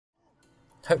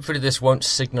Hopefully this won't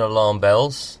signal alarm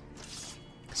bells.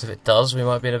 Because if it does, we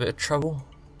might be in a bit of trouble.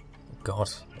 God,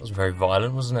 that was very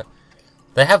violent, wasn't it?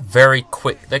 They're very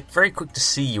quick to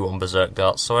see you on berserk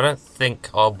darts, so I don't think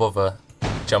I'll bother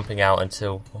jumping out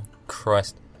until, oh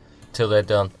Christ, till they're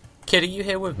done. Kid, are you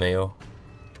here with me, or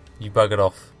you buggered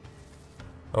off?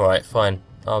 Alright, fine.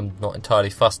 I'm not entirely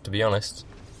fussed, to be honest.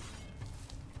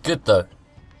 Good though.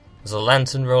 There's a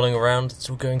lantern rolling around, it's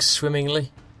all going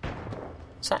swimmingly.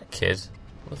 What's that, kid?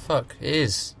 What the fuck? It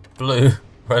is. Blue,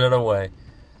 running away.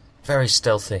 Very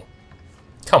stealthy.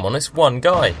 Come on, it's one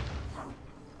guy.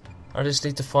 I just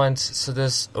need to find. So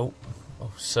there's. Oh,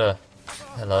 sir.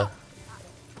 Hello.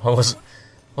 I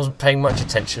wasn't paying much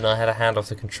attention. I had a hand off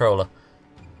the controller.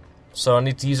 So I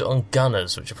need to use it on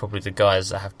gunners, which are probably the guys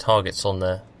that have targets on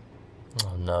there.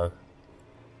 Oh no.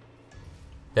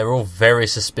 They're all very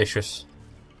suspicious.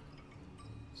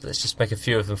 So let's just make a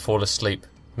few of them fall asleep.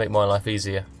 Make my life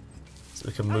easier. So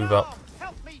we can move up.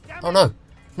 Oh no!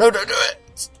 No, don't do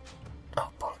it! Oh,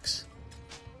 bollocks.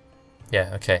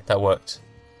 Yeah, okay, that worked.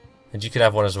 And you could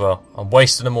have one as well. I'm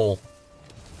wasting them all.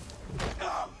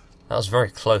 That was very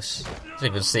close.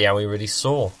 Didn't even see how we really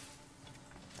saw.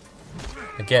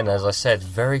 Again, as I said,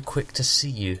 very quick to see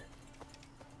you.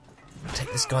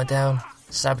 Take this guy down.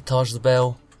 Sabotage the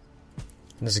bell.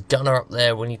 And there's a gunner up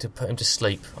there. We need to put him to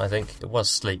sleep, I think. It was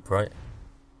sleep, right?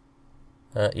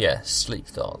 Yeah, sleep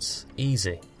darts.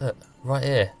 Easy. Look, right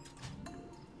here.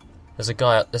 There's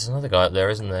another guy up there,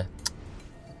 isn't there?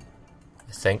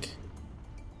 I think.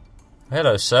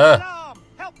 Hello, sir.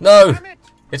 No!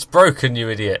 It's broken, you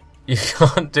idiot. You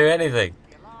can't do anything.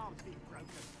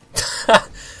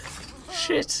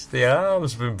 Shit, the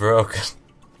alarm's been broken.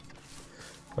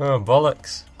 Oh,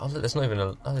 bollocks. Oh, look, there's not even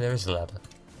a... Oh, there is a ladder.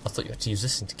 I thought you had to use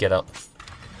this thing to get up.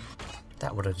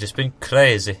 That would have just been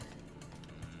crazy.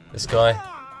 This guy,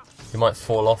 he might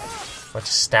fall off. I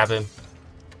just stab him.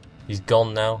 He's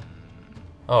gone now.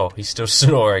 Oh, he's still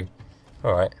snoring.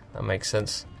 Alright, that makes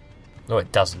sense. No,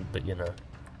 it doesn't, but you know.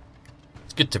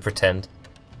 It's good to pretend.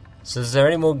 So is there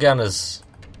any more gunners?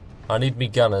 I need me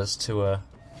gunners to,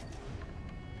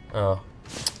 Oh.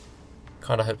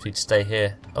 Kinda hoped he'd stay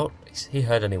here. Oh, he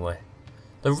heard anyway.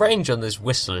 The range on this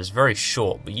whistle is very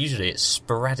short, but usually it's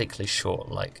sporadically short.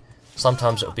 Like,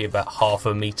 sometimes it'll be about half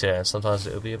a meter, and sometimes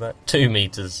it'll be about 2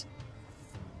 meters.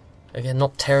 Again,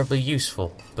 not terribly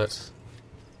useful, but...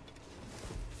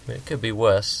 I mean, it could be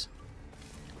worse.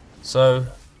 So...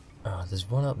 Oh, there's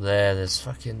one up there, there's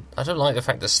fucking... I don't like the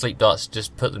fact that sleep darts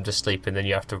just put them to sleep and then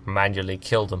you have to manually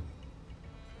kill them.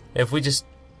 If we just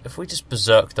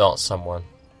berserk dart someone,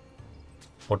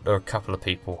 or a couple of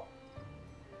people...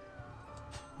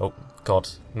 Oh, God,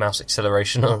 mouse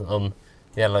acceleration on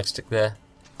the analog stick there.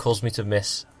 Caused me to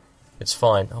miss. It's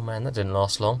fine. Oh man, that didn't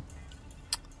last long.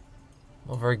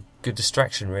 Not a very good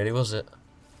distraction really, was it?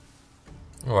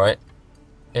 Alright.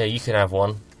 Yeah, you can have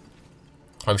one.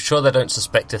 I'm sure they don't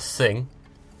suspect a thing.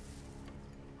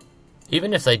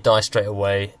 Even if they die straight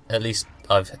away, at least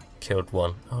I've killed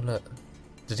one. Oh look.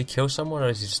 Did he kill someone or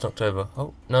is he just knocked over?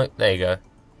 Oh, no, there you go.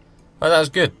 Oh, that was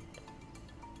good.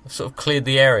 I've sort of cleared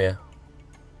the area.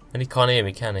 And he can't hear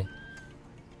me, can he?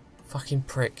 Fucking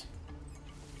prick.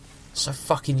 So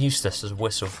fucking useless as a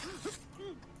whistle.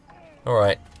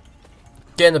 Alright.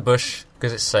 Get in the bush,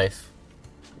 because it's safe.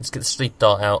 Let's get the sleep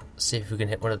dart out, see if we can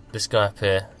hit this guy up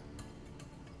here.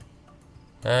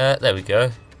 There we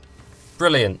go.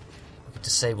 Brilliant. We can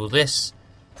disable this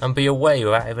and be away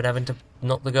without even having to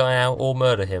knock the guy out or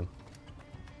murder him.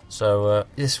 So,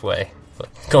 this way. But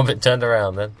got a bit turned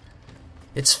around then.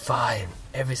 It's fine.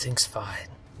 Everything's fine.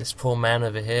 This poor man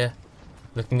over here,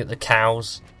 looking at the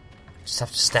cows. Just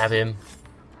have to stab him.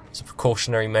 It's a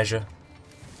precautionary measure.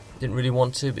 Didn't really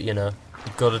want to, but you know,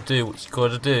 you've got to do what you've got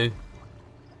to do.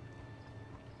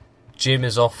 Jim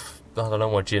is off. I don't know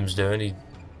what Jim's doing.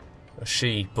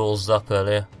 She balls up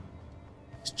earlier.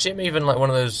 Is Jim even like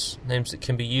one of those names that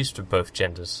can be used for both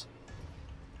genders?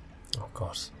 Oh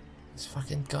god, there's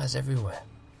fucking guys everywhere.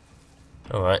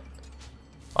 Alright.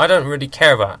 I don't really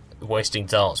care about wasting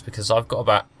darts because I've got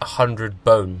about 100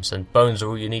 bones, and bones are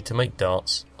all you need to make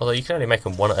darts. Although you can only make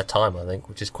them one at a time, I think,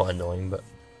 which is quite annoying, but...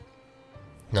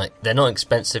 Like, they're not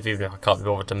expensive even if I can't be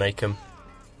bothered to make them.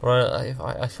 Or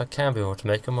if I can be bothered to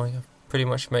make them, I pretty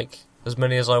much make as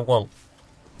many as I want.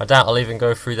 I doubt I'll even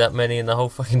go through that many in the whole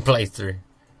fucking playthrough.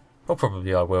 Well,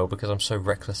 probably I will, because I'm so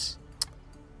reckless.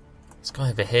 This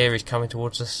guy over here is coming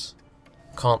towards us.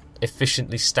 Can't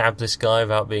efficiently stab this guy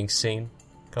without being seen.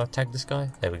 Can I tag this guy?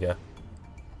 There we go.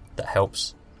 That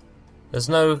helps. There's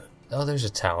no... Oh, there's a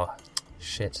tower.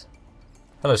 Shit.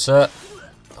 Hello, sir.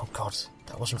 Oh, God.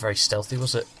 That wasn't very stealthy,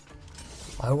 was it?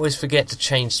 I always forget to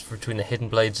change between the hidden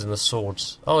blades and the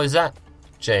swords. Oh, is that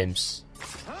James?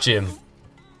 Jim.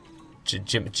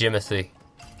 Jimothy.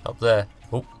 Up there.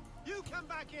 Oh.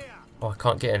 Oh, I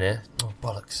can't get in here. Oh,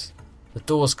 bollocks. The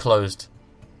door's closed.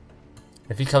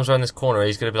 If he comes around this corner,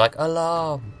 he's going to be like,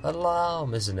 alarm!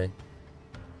 Alarm! Isn't he?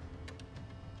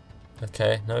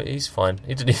 Okay, no, he's fine.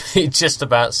 He didn't. He just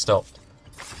about stopped.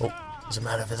 Oh, there's a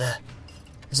man over there.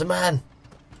 There's a man!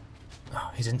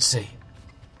 Oh, he didn't see.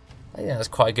 Yeah, that's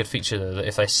quite a good feature though, that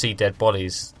if they see dead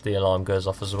bodies, the alarm goes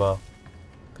off as well.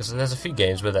 Because there's a few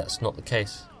games where that's not the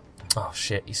case. Oh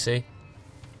shit, you see?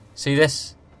 See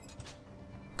this?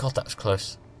 God, that was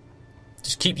close.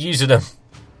 Just keep using them.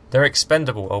 They're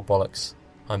expendable. Oh bollocks.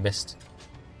 I missed.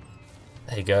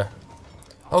 There you go.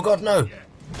 Oh god, no!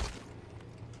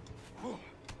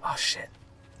 Oh shit.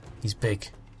 He's big.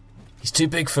 He's too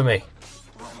big for me.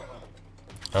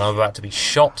 And I'm about to be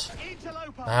shot.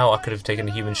 Ow, I could have taken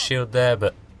a human shield there,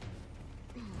 but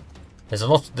there's a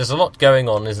lot going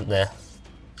on, isn't there?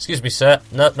 Excuse me, sir.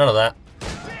 No, none of that.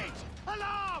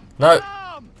 No.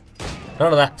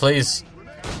 None of that, please.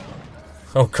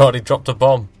 Oh god, he dropped a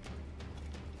bomb.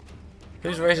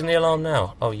 Who's raising the alarm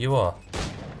now? Oh, you are.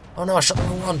 Oh no, I shot the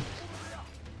wrong one.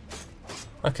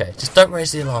 Okay, just don't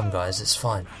raise the alarm, guys. It's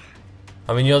fine.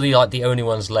 I mean, you're the only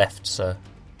ones left, so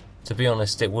to be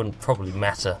honest, it wouldn't probably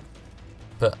matter.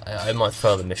 But it might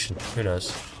fail the mission. Who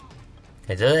knows?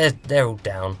 Okay, they're all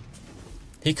down.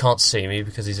 He can't see me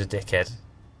because he's a dickhead.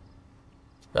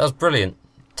 That was brilliant.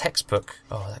 Textbook.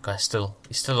 Oh, that guy's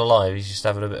he's still alive. He's just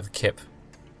having a bit of a kip.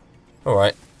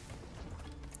 Alright.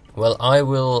 Well, I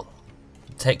will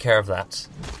take care of that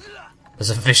as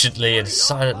efficiently and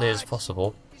silently as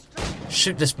possible.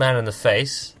 Shoot this man in the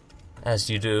face, as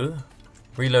you do.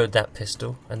 Reload that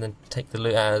pistol, and then take the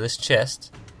loot out of this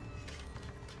chest.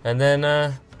 And then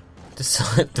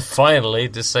decide to finally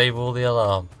disable the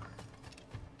alarm.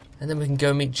 And then we can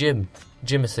go meet Jim.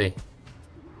 Jimothy.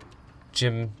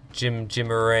 Jimaine.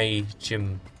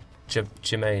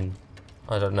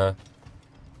 I don't know.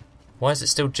 Why is it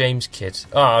still James Kid?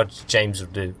 Oh, James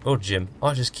will do. Or Jim.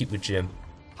 I'll just keep with Jim.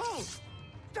 Hold!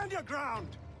 Stand your ground!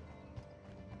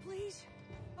 Please,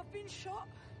 I've been shot.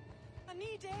 I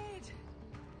need aid.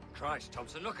 Christ,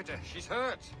 Thompson, look at her. She's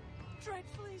hurt.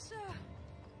 Dreadfully, sir.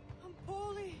 I'm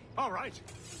poorly. All right.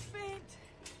 Faint.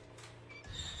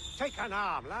 Take an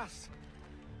arm, lass.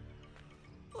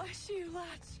 Bless you,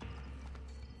 lads.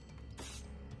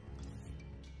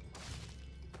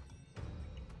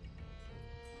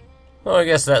 Well, I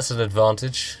guess that's an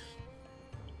advantage.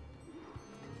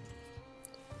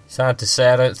 Sad to say,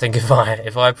 I don't think if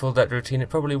I pulled that routine, it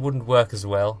probably wouldn't work as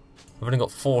well. I've only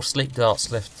got 4 sleep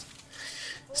darts left.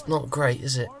 It's not great,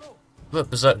 is it? But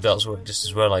berserk darts work just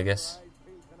as well, I guess.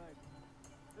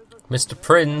 Mr.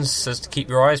 Prins says to keep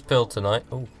your eyes peeled tonight.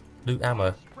 Oh, loot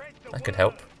ammo. That could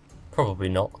help. Probably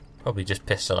not. Probably just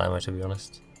pistol ammo, to be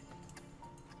honest.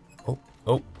 Oh,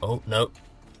 no.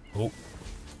 Oh,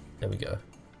 there we go.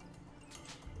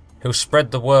 He'll spread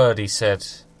the word, he said.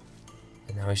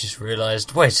 And now he's just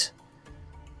realised, wait,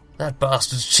 that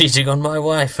bastard's cheating on my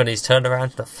wife, and he's turned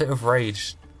around in a fit of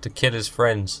rage to kill his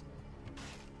friends.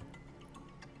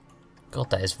 God,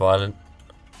 that is violent.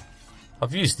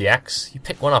 I've used the axe. You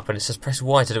pick one up and it says press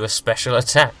Y to do a special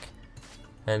attack.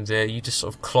 And you just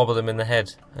sort of clobber them in the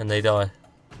head and they die.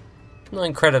 Not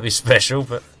incredibly special,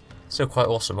 but still quite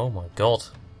awesome. Oh my god.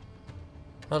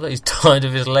 Oh look, he's tied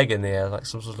with his leg in the air like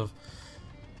some sort of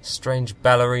strange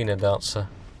ballerina dancer.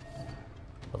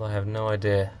 But I have no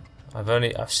idea.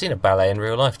 I've seen a ballet in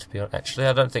real life, to be honest. Actually,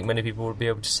 I don't think many people would be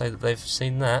able to say that they've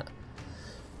seen that.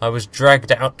 I was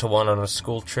dragged out to one on a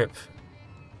school trip.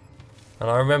 And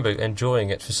I remember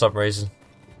enjoying it for some reason.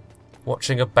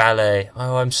 Watching a ballet.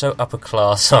 Oh, I'm so upper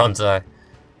class, aren't I?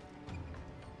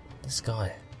 This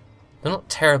guy. They're not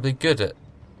terribly good at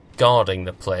guarding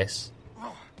the place.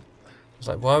 It's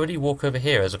like, why would he walk over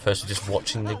here as opposed to just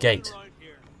watching the gate?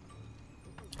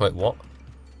 Wait, what?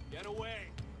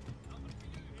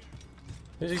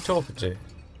 Who's he talking to?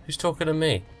 Who's talking to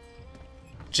me?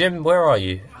 Jim, where are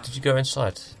you? Did you go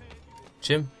inside?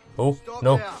 Jim? Oh,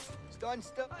 no.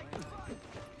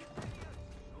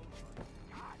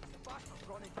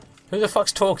 Who the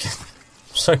fuck's talking?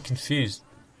 I'm so confused.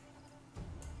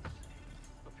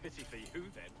 A pity for you,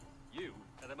 then. You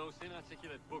are the most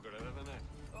inarticulate bugger I've ever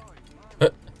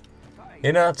met.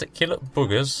 Inarticulate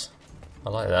buggers? I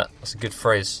like that. That's a good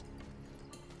phrase.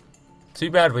 Too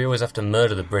bad we always have to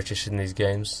murder the British in these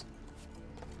games.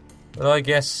 But I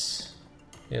guess,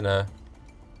 you know,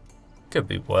 could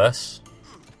be worse.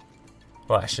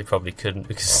 Well, actually probably couldn't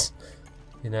because,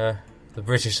 you know, the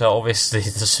British are obviously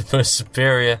the most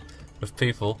superior of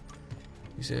people.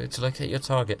 To locate your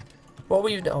target. What were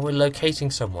you... Oh, we're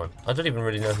locating someone. I don't even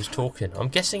really know who's talking. I'm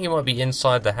guessing he might be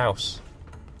inside the house.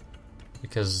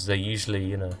 Because they usually,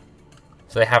 you know...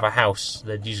 If they have a house,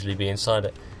 they'd usually be inside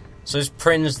it. So is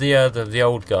Prins the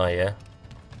old guy, yeah?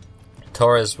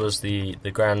 Torres was the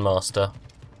Grandmaster.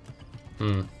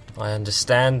 I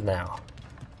understand now.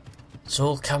 It's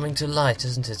all coming to light,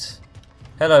 isn't it?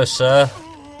 Hello, sir.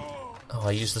 Oh,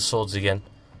 I used the swords again.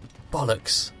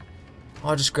 Bollocks.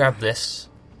 I'll just grab this.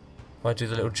 If I do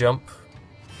the little jump.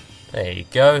 There you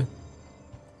go.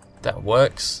 That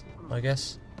works, I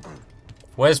guess.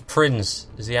 Where's Prins?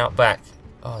 Is he out back?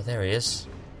 Oh, there he is.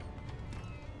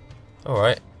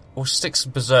 Alright. We'll stick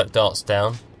some berserk darts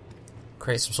down.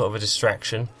 Create some sort of a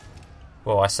distraction.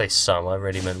 Well, I say some, I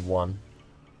really meant one.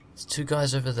 There's two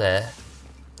guys over there.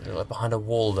 They're like behind a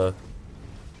wall though.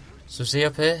 So is he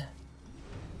up here?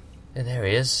 Yeah, there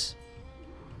he is.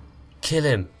 Kill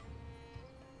him.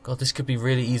 God, this could be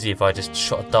really easy if I just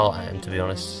shot a dart at him, to be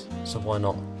honest. So why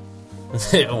not?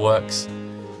 It works.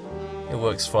 It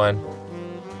works fine.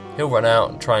 He'll run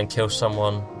out and try and kill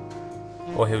someone.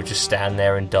 Or he'll just stand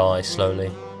there and die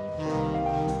slowly.